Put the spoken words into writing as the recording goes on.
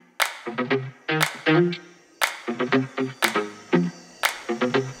Hello,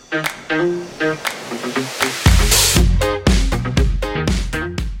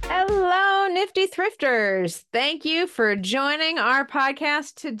 Nifty Thrifters. Thank you for joining our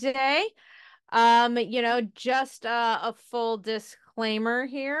podcast today. Just a full disclaimer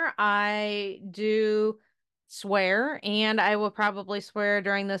here. I do swear, and I will probably swear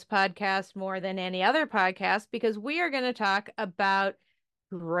during this podcast more than any other podcast because we are going to talk about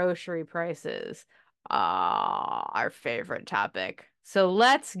grocery prices. Our favorite topic. So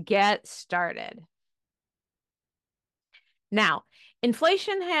let's get started. Now,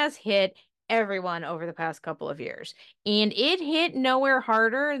 inflation has hit everyone over the past couple of years, and it hit nowhere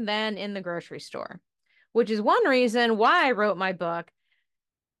harder than in the grocery store, which is one reason why I wrote my book,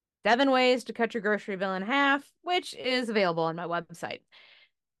 7 Ways to Cut Your Grocery Bill in Half, which is available on my website.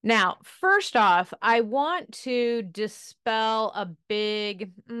 Now, first off, I want to dispel a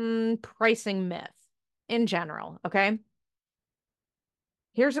big pricing myth in general, okay?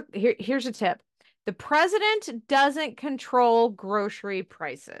 Here's a tip. The president doesn't control grocery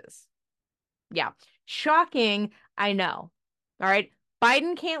prices. Yeah, shocking, I know. All right.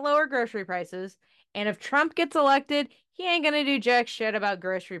 Biden can't lower grocery prices. And if Trump gets elected, he ain't going to do jack shit about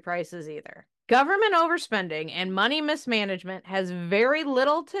grocery prices either. Government overspending and money mismanagement has very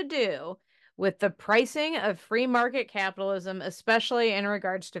little to do with the pricing of free market capitalism, especially in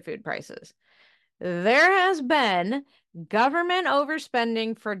regards to food prices. There has been government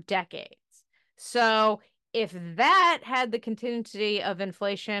overspending for decades. So if that had the contingency of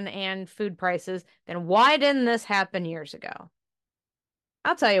inflation and food prices, then why didn't this happen years ago?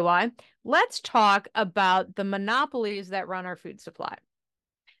 I'll tell you why. Let's talk about the monopolies that run our food supply.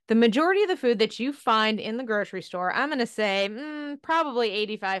 The majority of the food that you find in the grocery store, I'm going to say probably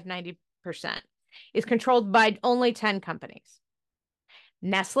 85, 90%, is controlled by only 10 companies.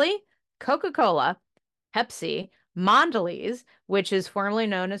 Nestle, Coca-Cola, Pepsi, Mondelez, which is formerly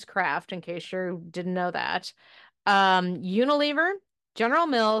known as Kraft, in case you didn't know that, Unilever, General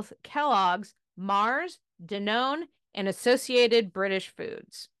Mills, Kellogg's, Mars, Danone, and Associated British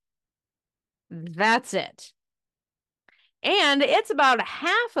Foods. That's it. And it's about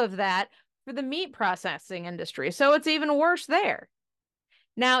half of that for the meat processing industry, so it's even worse there.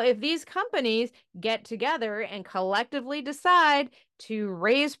 Now, if these companies get together and collectively decide to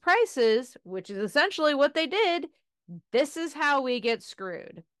raise prices, which is essentially what they did, this is how we get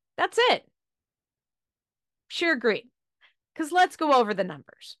screwed. That's it. Sheer greed. Because let's go over the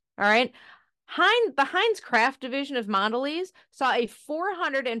numbers. All right. The Heinz Kraft division of Mondelez saw a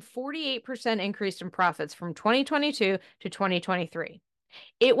 448% increase in profits from 2022 to 2023.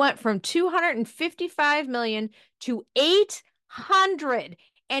 It went from 255 million to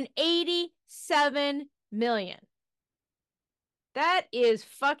 887 million. That is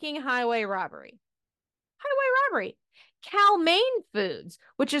fucking highway robbery. Highway robbery. Cal-Maine Foods,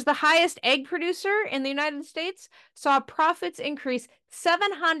 which is the highest egg producer in the United States, saw profits increase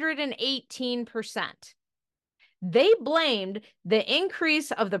 718%. They blamed the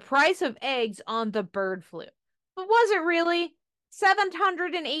increase of the price of eggs on the bird flu. But was it really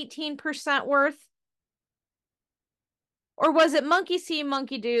 718% worth? Or was it monkey see,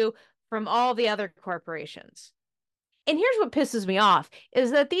 monkey do from all the other corporations? And here's what pisses me off is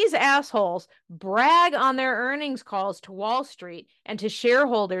that these assholes brag on their earnings calls to Wall Street and to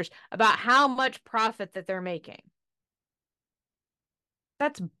shareholders about how much profit that they're making.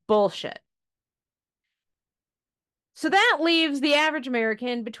 That's bullshit. So that leaves the average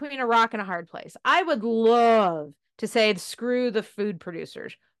American between a rock and a hard place. I would love to say screw the food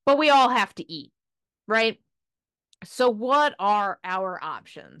producers, but we all have to eat, right? So what are our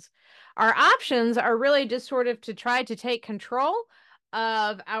options? Our options are really just sort of to try to take control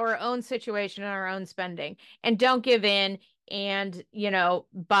of our own situation and our own spending and don't give in and,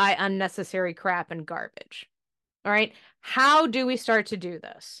 buy unnecessary crap and garbage. All right. How do we start to do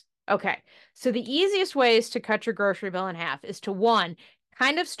this? Okay. So the easiest ways to cut your grocery bill in half is to one,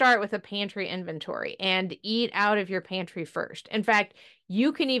 kind of start with a pantry inventory and eat out of your pantry first. In fact,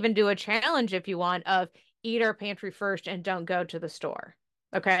 you can even do a challenge if you want of eat our pantry first and don't go to the store.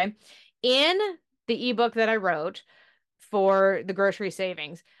 Okay. In the ebook that I wrote for the grocery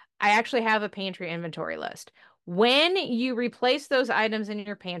savings, I actually have a pantry inventory list. When you replace those items in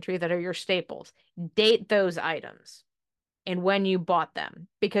your pantry that are your staples, date those items and when you bought them,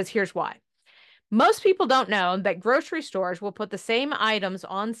 because here's why. Most people don't know that grocery stores will put the same items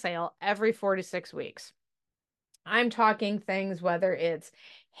on sale every 4 to 6 weeks. I'm talking things whether it's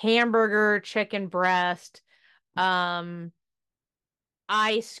hamburger, chicken breast,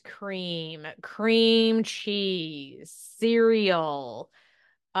 ice cream, cream cheese, cereal,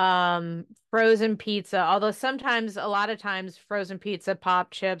 Frozen pizza, although sometimes, a lot of times, frozen pizza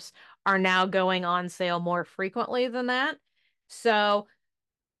pop chips are now going on sale more frequently than that. So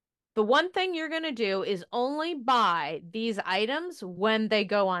the one thing you're going to do is only buy these items when they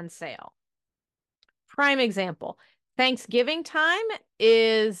go on sale. Prime example. Thanksgiving time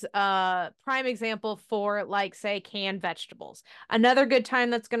is a prime example for, like, say, canned vegetables. Another good time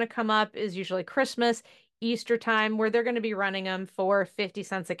that's going to come up is usually Christmas, Easter time, where they're going to be running them for 50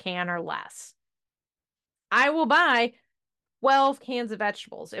 cents a can or less. I will buy 12 cans of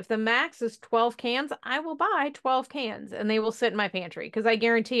vegetables. If the max is 12 cans, I will buy 12 cans and they will sit in my pantry because I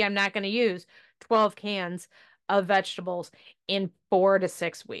guarantee I'm not going to use 12 cans of vegetables in 4 to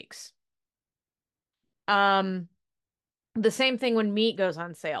 6 weeks. Um, the same thing when meat goes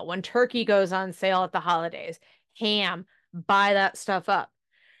on sale, when turkey goes on sale at the holidays, ham, buy that stuff up.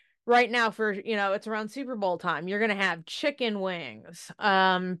 Right now for, it's around Super Bowl time, you're going to have chicken wings,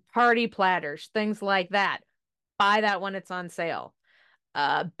 party platters, things like that. Buy that when it's on sale.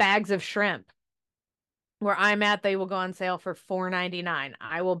 Bags of shrimp. Where I'm at, they will go on sale for $4.99.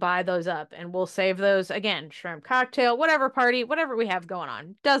 I will buy those up and we'll save those again, shrimp cocktail, whatever party, whatever we have going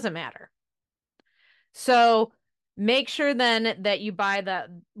on, doesn't matter. So make sure then that you buy that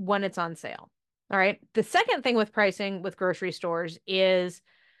when it's on sale. All right. The second thing with pricing with grocery stores is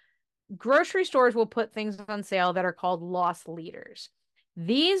grocery stores will put things on sale that are called loss leaders.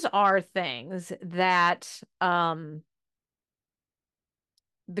 These are things that the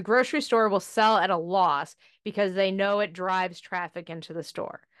grocery store will sell at a loss because they know it drives traffic into the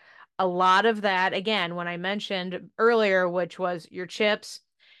store. A lot of that, again, when I mentioned earlier, which was your chips,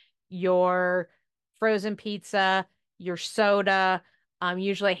 your frozen pizza, your soda,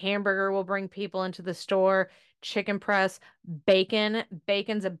 usually hamburger will bring people into the store, chicken press, bacon.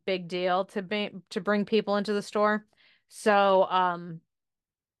 Bacon's a big deal to bring people into the store. So,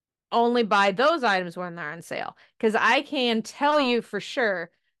 only buy those items when they're on sale. Because I can tell you for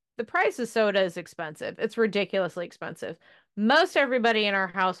sure the price of soda is expensive. It's ridiculously expensive. Most everybody in our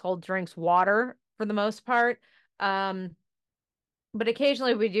household drinks water for the most part. Um, but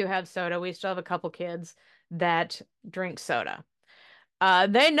occasionally we do have soda. We still have a couple kids that drink soda.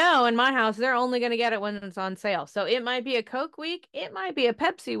 They know in my house they're only going to get it when it's on sale. So it might be a Coke week, it might be a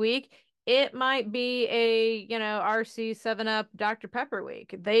Pepsi week, it might be a, RC 7 Up Dr. Pepper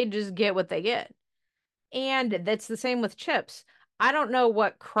week. They just get what they get. And that's the same with chips. I don't know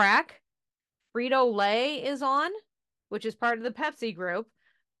what crack Frito-Lay is on, which is part of the Pepsi group.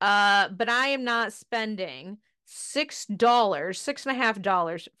 But I am not spending $6,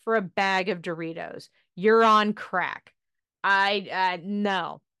 $6.50 for a bag of Doritos. You're on crack.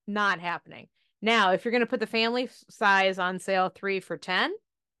 No, not happening. Now, if you're going to put the family size on sale 3 for $10,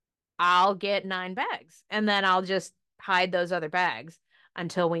 I'll get 9 bags and then I'll just hide those other bags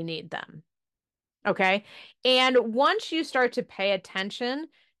until we need them. Okay. And once you start to pay attention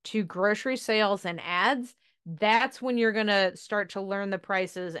to grocery sales and ads, that's when you're going to start to learn the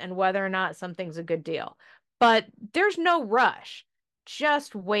prices and whether or not something's a good deal. But there's no rush.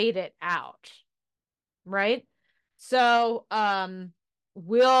 Just wait it out. Right? So,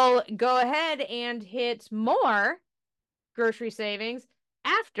 we'll go ahead and hit more grocery savings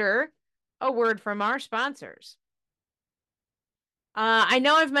after a word from our sponsors. I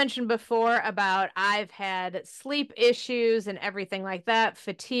know I've mentioned before about I've had sleep issues and everything like that,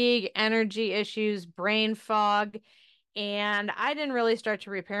 fatigue, energy issues, brain fog, and I didn't really start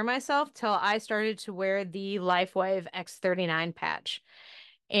to repair myself till I started to wear the LifeWave X39 patch.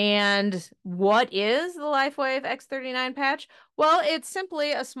 And what is the LifeWave X39 patch? Well, it's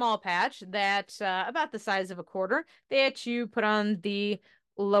simply a small patch that about the size of a quarter that you put on the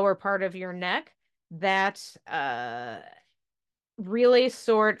lower part of your neck that really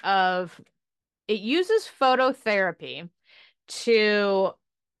sort of it uses phototherapy to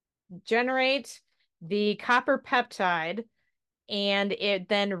generate the copper peptide and it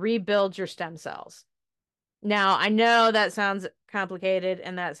then rebuilds your stem cells. Now, I know that sounds complicated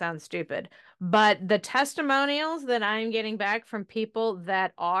and that sounds stupid, but the testimonials that I'm getting back from people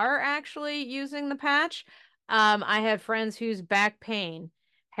that are actually using the patch, I have friends whose back pain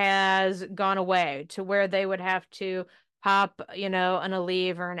has gone away to where they would have to pop, an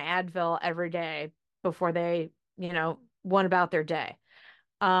Aleve or an Advil every day before they, went about their day.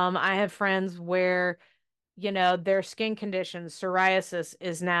 I have friends where, their skin conditions, psoriasis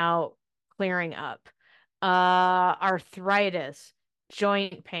is now clearing up. Arthritis,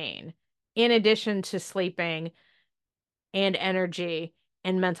 joint pain, in addition to sleeping and energy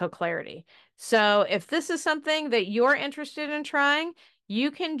and mental clarity. So if this is something that you're interested in trying, you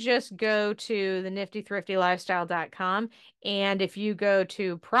can just go to the niftythriftylifestyle.com, and if you go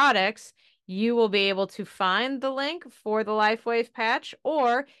to products, you will be able to find the link for the LifeWave patch,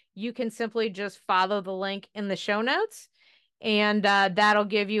 or you can simply just follow the link in the show notes, and that'll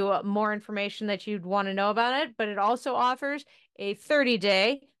give you more information that you'd want to know about it. But it also offers a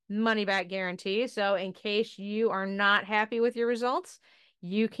 30-day money back guarantee. So in case you are not happy with your results,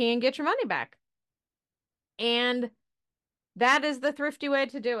 you can get your money back. And that is the thrifty way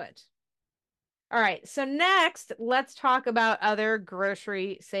to do it. All right, so next, let's talk about other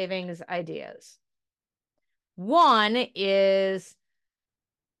grocery savings ideas. One is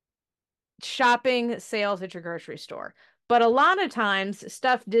shopping sales at your grocery store. But a lot of times,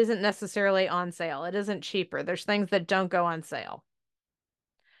 stuff isn't necessarily on sale. It isn't cheaper. There's things that don't go on sale.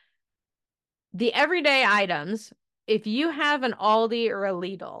 The everyday items, if you have an Aldi or a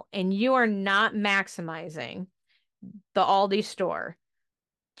Lidl and you are not maximizing the Aldi store,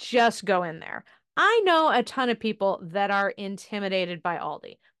 just go in there. I know a ton of people that are intimidated by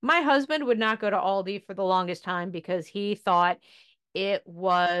Aldi. My husband would not go to Aldi for the longest time because he thought it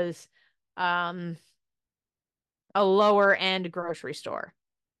was a lower end grocery store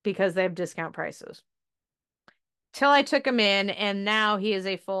because they have discount prices. Till I took him in, and now he is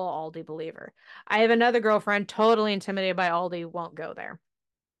a full Aldi believer. I have another girlfriend totally intimidated by Aldi, won't go there.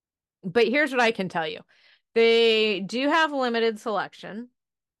 But here's what I can tell you. They do have limited selection,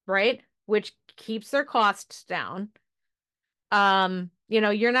 right? Which keeps their costs down.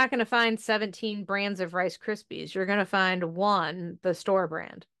 You're not going to find 17 brands of Rice Krispies. You're going to find one, the store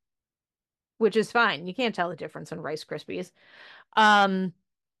brand, which is fine. You can't tell the difference in Rice Krispies.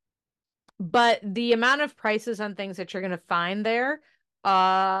 But the amount of prices on things that you're going to find there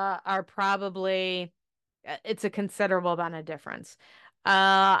are probably, it's a considerable amount of difference.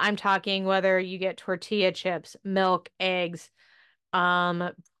 I'm talking whether you get tortilla chips, milk, eggs,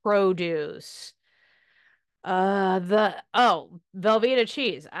 produce, Velveeta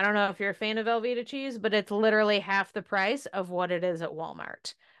cheese. I don't know if you're a fan of Velveeta cheese, but it's literally half the price of what it is at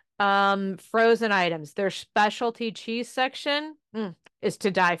Walmart. Frozen items. Their specialty cheese section is to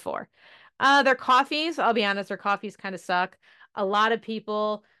die for. Their coffees, I'll be honest, their coffees kind of suck. A lot of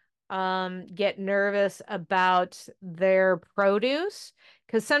people get nervous about their produce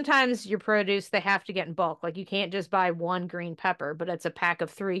because sometimes your produce they have to get in bulk. Like you can't just buy one green pepper, but it's a pack of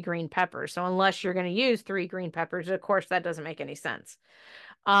 3 green peppers. So unless you're going to use 3 green peppers, of course, that doesn't make any sense.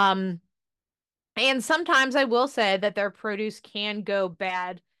 And sometimes I will say that their produce can go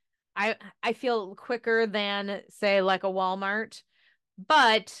bad. I feel quicker than say like a Walmart,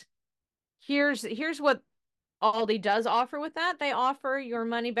 but here's what Aldi does offer with that. They offer your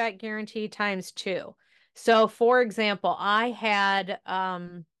money back guarantee ×2. So for example, I had a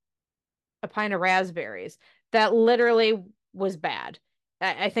pint of raspberries that literally was bad.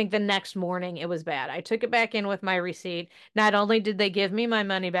 I think the next morning it was bad. I took it back in with my receipt. Not only did they give me my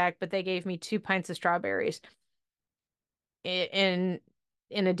money back, but they gave me 2 pints of strawberries in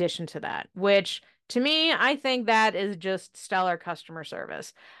addition to that, which to me, I think that is just stellar customer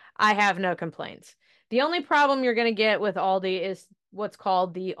service. I have no complaints. The only problem you're going to get with Aldi is what's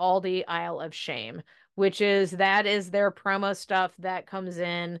called the Aldi Aisle of Shame, which is that is their promo stuff that comes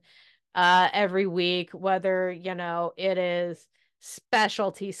in every week, whether, it is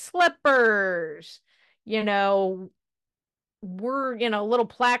specialty slippers, you know, little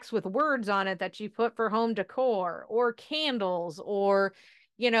plaques with words on it that you put for home decor or candles or,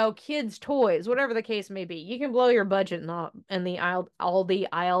 kids' toys, whatever the case may be. You can blow your budget in the aisle, Aldi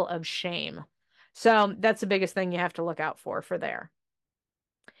Aisle of Shame. So that's the biggest thing you have to look out for there.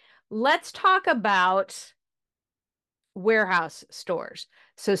 Let's talk about warehouse stores.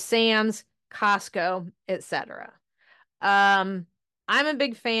 So Sam's, Costco, etc. I'm a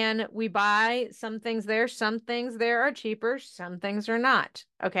big fan. We buy some things there. Some things there are cheaper. Some things are not.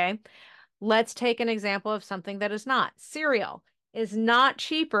 Okay. Let's take an example of something that is not. Cereal is not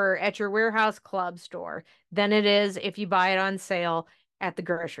cheaper at your warehouse club store than it is if you buy it on sale at the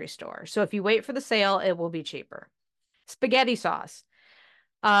grocery store. So if you wait for the sale, it will be cheaper. Spaghetti sauce.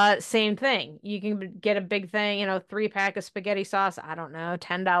 Same thing. You can get a big thing, 3-pack of spaghetti sauce. I don't know,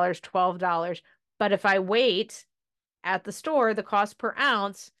 $10, $12. But if I wait at the store, the cost per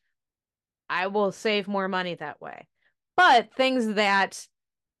ounce, I will save more money that way. But things that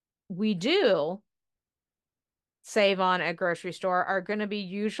we do save on at grocery store are going to be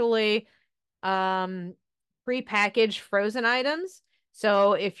usually prepackaged frozen items.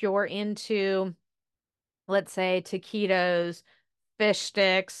 So if you're into, let's say, taquitos, fish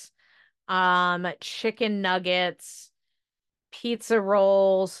sticks, chicken nuggets, pizza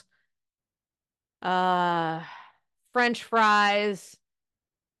rolls, French fries,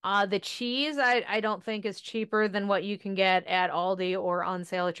 The cheese I don't think is cheaper than what you can get at Aldi or on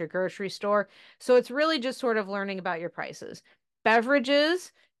sale at your grocery store. So it's really just sort of learning about your prices.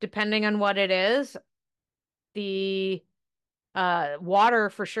 Beverages, depending on what it is, the water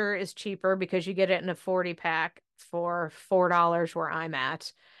for sure is cheaper because you get it in a 40 pack for $4 where I'm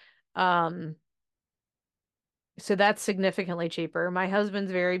at. Um, so that's significantly cheaper. My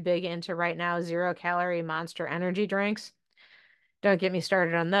husband's very big into right now 0 calorie Monster energy drinks. Don't get me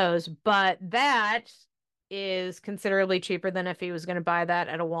started on those, but that is considerably cheaper than if he was going to buy that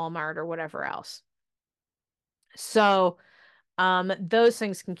at a Walmart or whatever else. So, those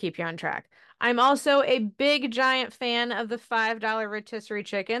things can keep you on track. I'm also a big giant fan of the $5 rotisserie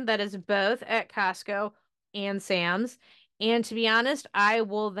chicken that is both at Costco and Sam's. And to be honest, I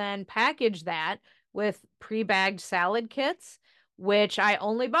will then package that with pre-bagged salad kits, which I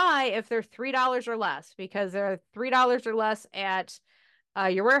only buy if they're $3 or less, because they're $3 or less at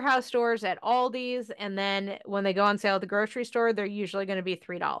your warehouse stores, at Aldi's, and then when they go on sale at the grocery store, they're usually going to be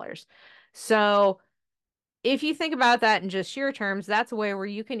 $3. So if you think about that in just sheer terms, that's a way where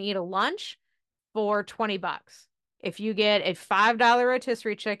you can eat a lunch for 20 bucks. If you get a $5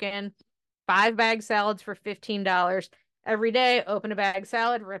 rotisserie chicken, 5 bag salads for $15 every day, open a bag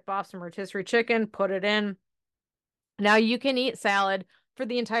salad, rip off some rotisserie chicken, put it in. Now you can eat salad for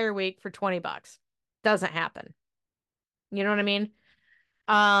the entire week for 20 bucks. Doesn't happen. You know what I mean?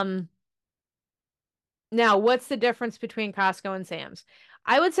 Um, Now, what's the difference between Costco and Sam's?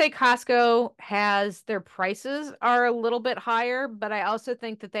 I would say Costco has their prices are a little bit higher, but I also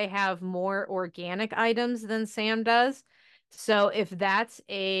think that they have more organic items than Sam does. So if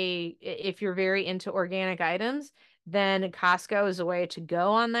you're very into organic items, then Costco is a way to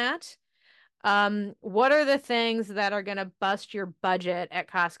go on that. What are the things that are going to bust your budget at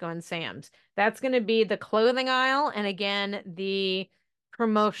Costco and Sam's? That's going to be the clothing aisle, and again, the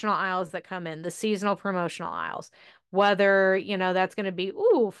promotional aisles that come in, the seasonal promotional aisles. Whether, that's going to be,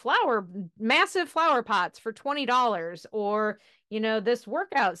 massive flower pots for $20, or, this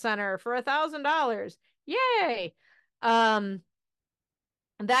workout center for $1,000. Yay. Um,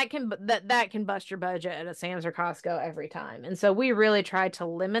 that can bust your budget at a Sam's or Costco every time. And so we really try to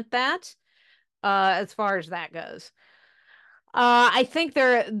limit that as far as that goes. I think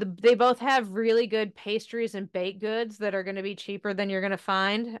they both have really good pastries and baked goods that are going to be cheaper than you're going to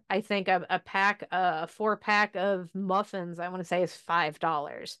find. I think a 4 pack of muffins, I want to say, is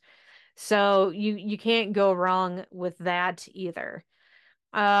 $5. So you can't go wrong with that either.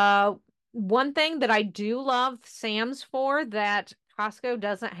 Uh, One thing that I do love Sam's for that Costco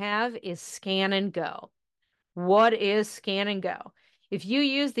doesn't have is Scan and Go. What is Scan and Go? If you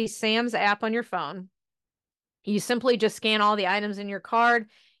use the Sam's app on your phone, you simply just scan all the items in your card.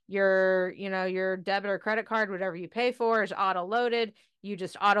 Your debit or credit card, whatever you pay for, is auto loaded. You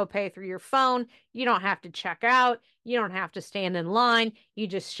just auto pay through your phone. You don't have to check out. You don't have to stand in line. You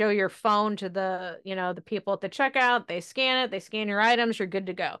just show your phone to the people at the checkout. They scan it. They scan your items. You're good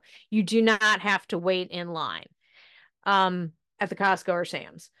to go. You do not have to wait in line at the Costco or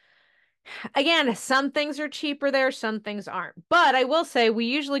Sam's. Again, some things are cheaper there, some things aren't. But I will say we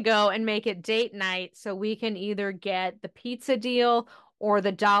usually go and make it date night so we can either get the pizza deal or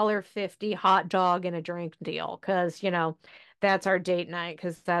the $1.50 hot dog and a drink deal because, that's our date night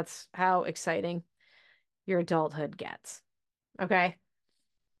because that's how exciting your adulthood gets. Okay.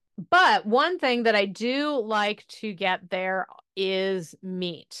 But one thing that I do like to get there is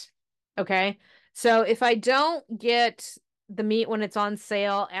meat. Okay. So if I don't get the meat when it's on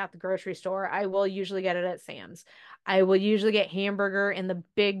sale at the grocery store, I will usually get it at Sam's. I will usually get hamburger in the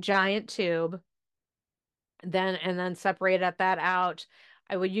big giant tube, and then separate that out.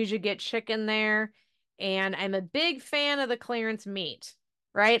 I would usually get chicken there, and I'm a big fan of the clearance meat,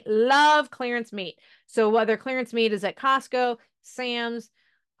 right? Love clearance meat. So whether clearance meat is at Costco, Sam's,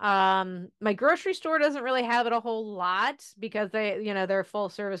 my grocery store doesn't really have it a whole lot because they're a full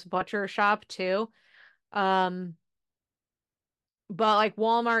service butcher shop too. Um, but like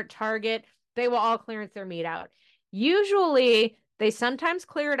Walmart, Target, they will all clearance their meat out. Usually, they sometimes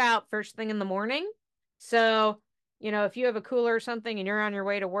clear it out first thing in the morning. So, if you have a cooler or something and you're on your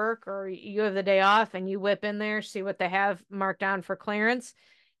way to work or you have the day off and you whip in there, see what they have marked down for clearance,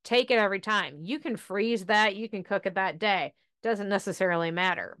 take it every time. You can freeze that, you can cook it that day. Doesn't necessarily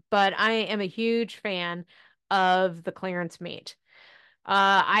matter. But I am a huge fan of the clearance meat.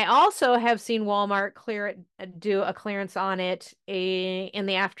 I also have seen Walmart do a clearance on it in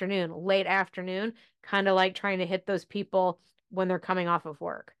the afternoon, late afternoon, kind of like trying to hit those people when they're coming off of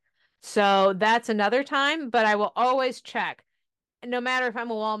work. So that's another time, but I will always check. No matter if I'm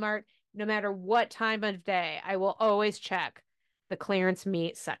a Walmart, no matter what time of day, I will always check the clearance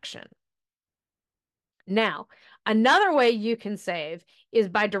meat section. Now, another way you can save is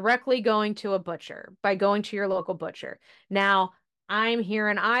by directly going to a butcher, by going to your local butcher. Now, I'm here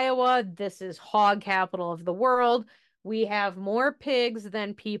in Iowa. This is hog capital of the world. We have more pigs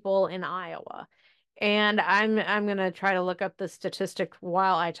than people in Iowa. And I'm gonna try to look up the statistic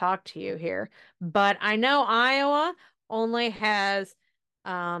while I talk to you here. But I know Iowa only has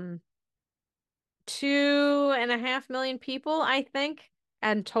 2.5 million people, I think,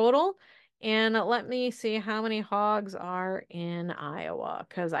 in total. And let me see how many hogs are in Iowa,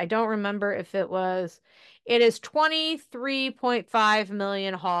 because I don't remember if it is 23.5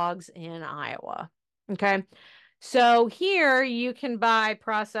 million hogs in Iowa. Okay. So here you can buy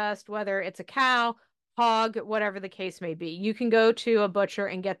processed, whether it's a cow, hog, whatever the case may be. You can go to a butcher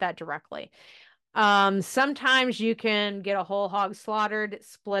and get that directly. Sometimes you can get a whole hog slaughtered,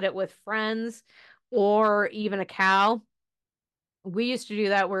 split it with friends, or even a cow. We used to do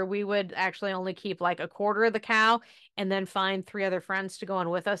that where we would actually only keep like a quarter of the cow and then find 3 other friends to go on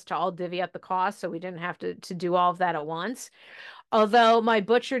with us to all divvy up the cost so we didn't have to do all of that at once. Although my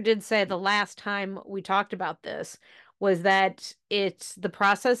butcher did say the last time we talked about this was that it's the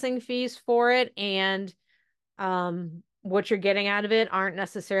processing fees for it and what you're getting out of it aren't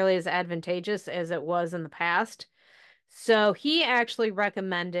necessarily as advantageous as it was in the past. So he actually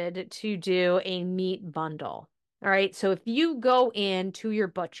recommended to do a meat bundle. All right. So if you go in to your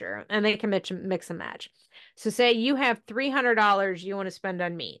butcher and they can mix and match. So say you have $300 you want to spend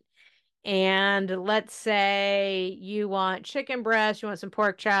on meat. And let's say you want chicken breast, you want some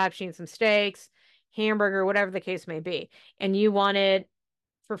pork chops, you need some steaks, hamburger, whatever the case may be. And you want it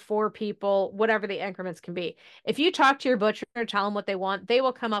for 4 people, whatever the increments can be. If you talk to your butcher, tell them what they want, they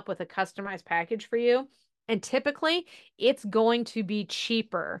will come up with a customized package for you. And typically, it's going to be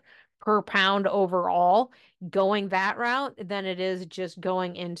cheaper per pound overall going that route than it is just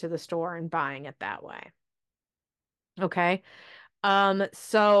going into the store and buying it that way. Okay.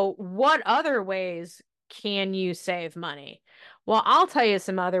 So what other ways can you save money? Well, I'll tell you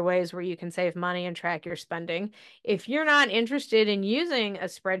some other ways where you can save money and track your spending. If you're not interested in using a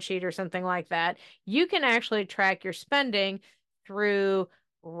spreadsheet or something like that, you can actually track your spending through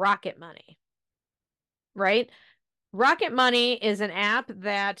Rocket Money, right? Rocket Money is an app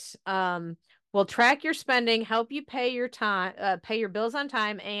that will track your spending, help you pay your bills on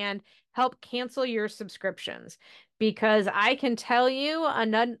time, and help cancel your subscriptions. Because I can tell you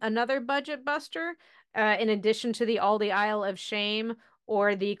another budget buster, in addition to the Aldi Aisle of Shame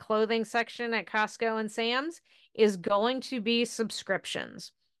or the clothing section at Costco and Sam's, is going to be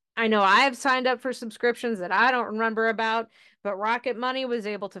subscriptions. I know I have signed up for subscriptions that I don't remember about, but Rocket Money was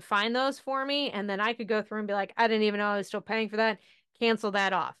able to find those for me, and then I could go through and be like, I didn't even know I was still paying for that. Cancel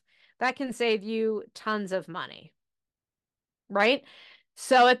that off. That can save you tons of money, right?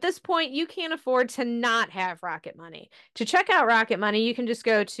 So at this point, you can't afford to not have Rocket Money. To check out Rocket Money, you can just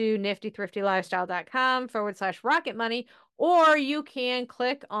go to niftythriftylifestyle.com/Rocket Money, or you can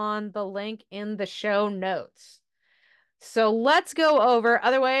click on the link in the show notes. So let's go over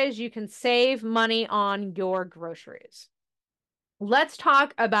other ways you can save money on your groceries. Let's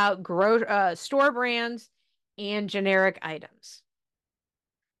talk about store brands and generic items.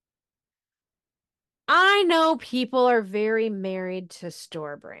 I know people are very married to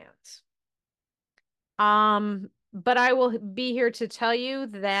store brands. But I will be here to tell you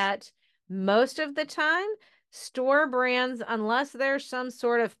that most of the time, store brands, unless there's some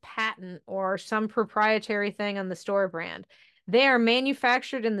sort of patent or some proprietary thing on the store brand, they are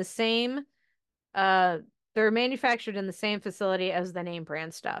manufactured in the same uh they're manufactured in the same facility as the name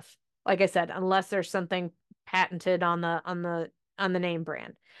brand stuff. Like I said, unless there's something patented on the name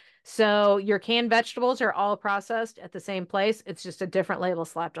brand. So your canned vegetables are all processed at the same place. It's just a different label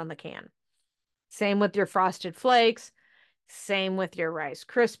slapped on the can. Same with your Frosted Flakes, same with your Rice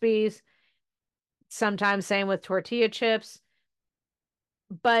Krispies, sometimes same with tortilla chips.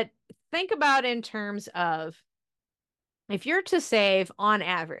 But think about in terms of if you're to save on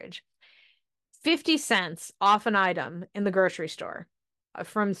average 50 cents off an item in the grocery store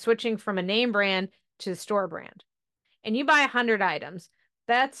from switching from a name brand to the store brand, and you buy 100 items,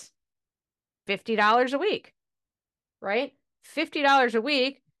 that's $50 a week, right? $50 a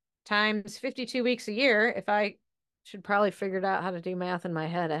week times 52 weeks a year. If I should probably figured out how to do math in my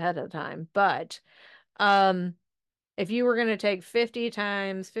head ahead of time, but if you were going to take 50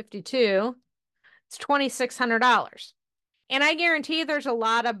 times 52, it's $2,600. And I guarantee there's a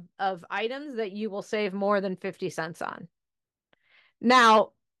lot of items that you will save more than 50 cents on.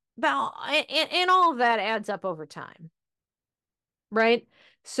 Now, and all of that adds up over time, right?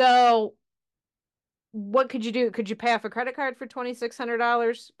 So what could you do? Could you pay off a credit card for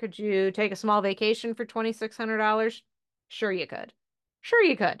 $2,600? Could you take a small vacation for $2,600? Sure, you could. Sure,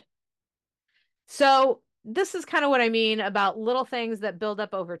 you could. So, this is kind of what I mean about little things that build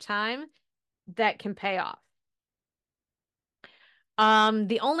up over time that can pay off.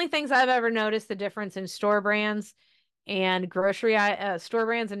 The only things I've ever noticed the difference in store brands and grocery store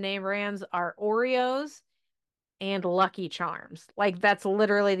brands and name brands are Oreos and Lucky Charms. Like that's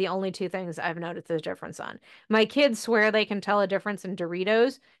literally the only two things I've noticed the difference on. My kids swear they can tell a difference in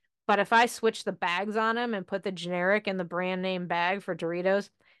Doritos, but if I switch the bags on them and put the generic and the brand name bag for Doritos,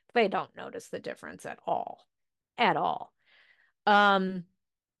 they don't notice the difference at all. At all. Um,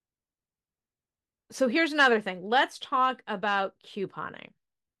 so here's another thing. Let's talk about couponing.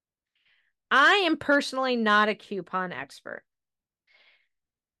 I am personally not a coupon expert.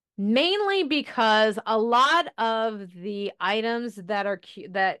 Mainly because a lot of the items that are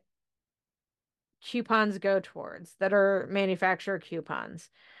that coupons go towards that are manufacturer coupons,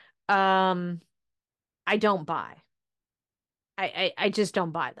 um, I don't buy. I just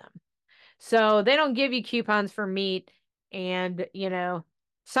don't buy them. So they don't give you coupons for meat and,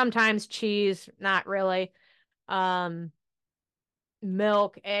 sometimes cheese, not really. Um,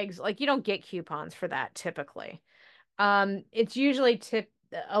 Milk, eggs, like you don't get coupons for that typically. It's usually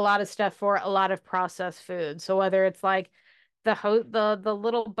a lot of stuff for a lot of processed food. So whether it's like the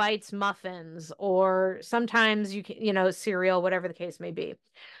little bites muffins or sometimes you can, cereal, whatever the case may be.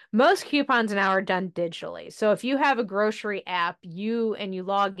 Most coupons now are done digitally. So if you have a grocery app, you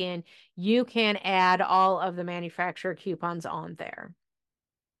log in, you can add all of the manufacturer coupons on there.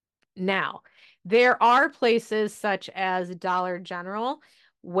 Now, there are places such as Dollar General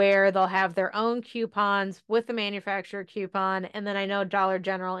where they'll have their own coupons with the manufacturer coupon. And then I know Dollar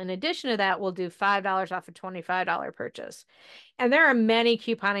General, in addition to that, will do $5 off a $25 purchase. And there are many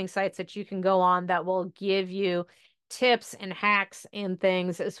couponing sites that you can go on that will give you tips and hacks and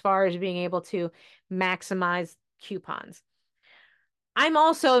things as far as being able to maximize coupons. I'm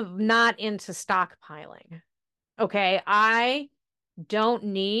also not into stockpiling. Okay. I don't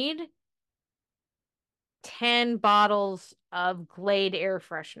need 10 bottles of Glade air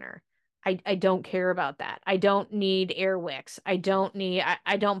freshener. I don't care about that. I don't need Air Wicks. I don't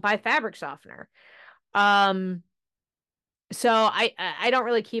buy fabric softener. Um, so I don't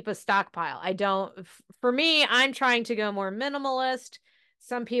really keep a stockpile. I don't For me, I'm trying to go more minimalist.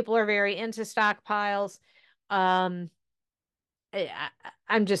 Some people are very into stockpiles. Um,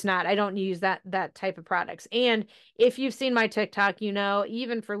 I'm just not. I don't use that type of products. And if you've seen my TikTok,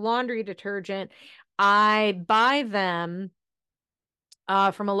 even for laundry detergent, I buy them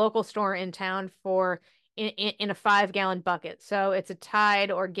from a local store in town in a 5-gallon bucket. So it's a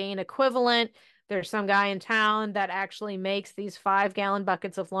Tide or Gain equivalent. There's some guy in town that actually makes these 5-gallon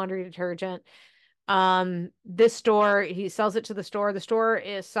buckets of laundry detergent. This store, he sells it to the store. The store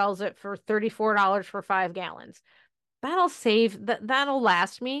sells it for $34 for 5 gallons. That'll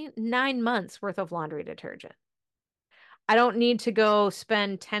last me 9 months worth of laundry detergent. I don't need to go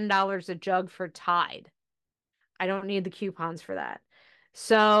spend $10 a jug for Tide. I don't need the coupons for that.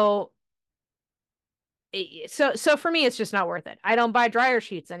 So so for me, it's just not worth it. I don't buy dryer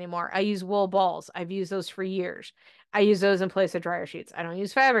sheets anymore. I use wool balls. I've used those for years. I use those in place of dryer sheets. I don't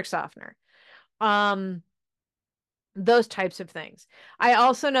use fabric softener. Um, those types of things. I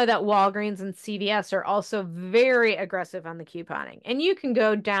also know that Walgreens and CVS are also very aggressive on the couponing, and you can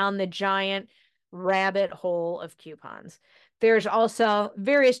go down the giant rabbit hole of coupons. There's also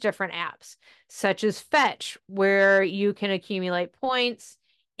various different apps, such as Fetch, where you can accumulate points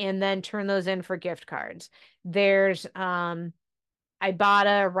and then turn those in for gift cards. There's Ibotta,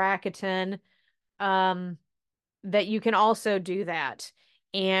 Rakuten, um, that you can also do that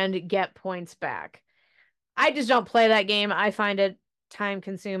and get points back. I just don't play that game. I find it time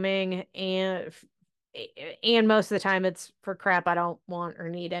consuming and most of the time it's for crap I don't want or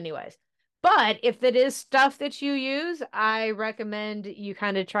need anyways. But if it is stuff that you use, I recommend you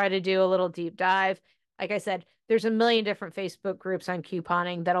kind of try to do a little deep dive. Like I said, there's a million different Facebook groups on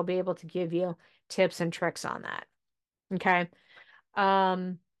couponing that'll be able to give you tips and tricks on that. Okay.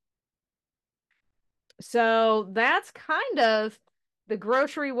 Um, so that's kind of the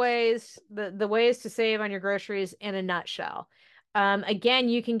grocery ways, the ways to save on your groceries in a nutshell. Again,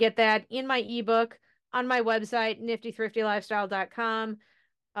 you can get that in my ebook on my website, niftythriftylifestyle.com.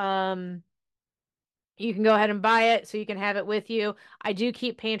 Um, you can go ahead and buy it so you can have it with you. I do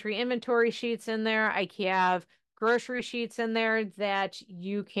keep pantry inventory sheets in there. I have grocery sheets in there that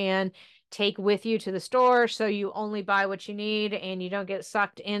you can take with you to the store so you only buy what you need and you don't get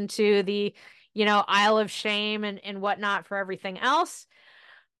sucked into the, aisle of shame and whatnot for everything else.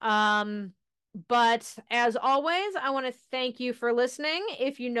 Um, But as always, I want to thank you for listening.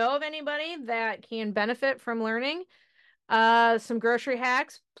 If you know of anybody that can benefit from learning some grocery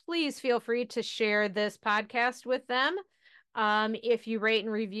hacks, please feel free to share this podcast with them. If you rate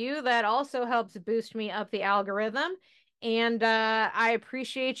and review, that also helps boost me up the algorithm. And I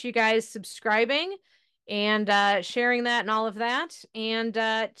appreciate you guys subscribing and sharing that and all of that. And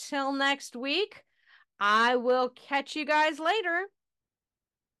till next week, I will catch you guys later.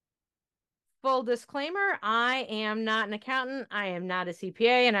 Full disclaimer, I am not an accountant, I am not a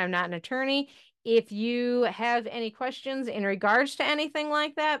CPA, and I'm not an attorney. If you have any questions in regards to anything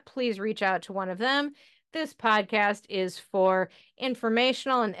like that, please reach out to one of them. This podcast is for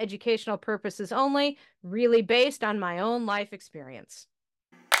informational and educational purposes only, really based on my own life experience.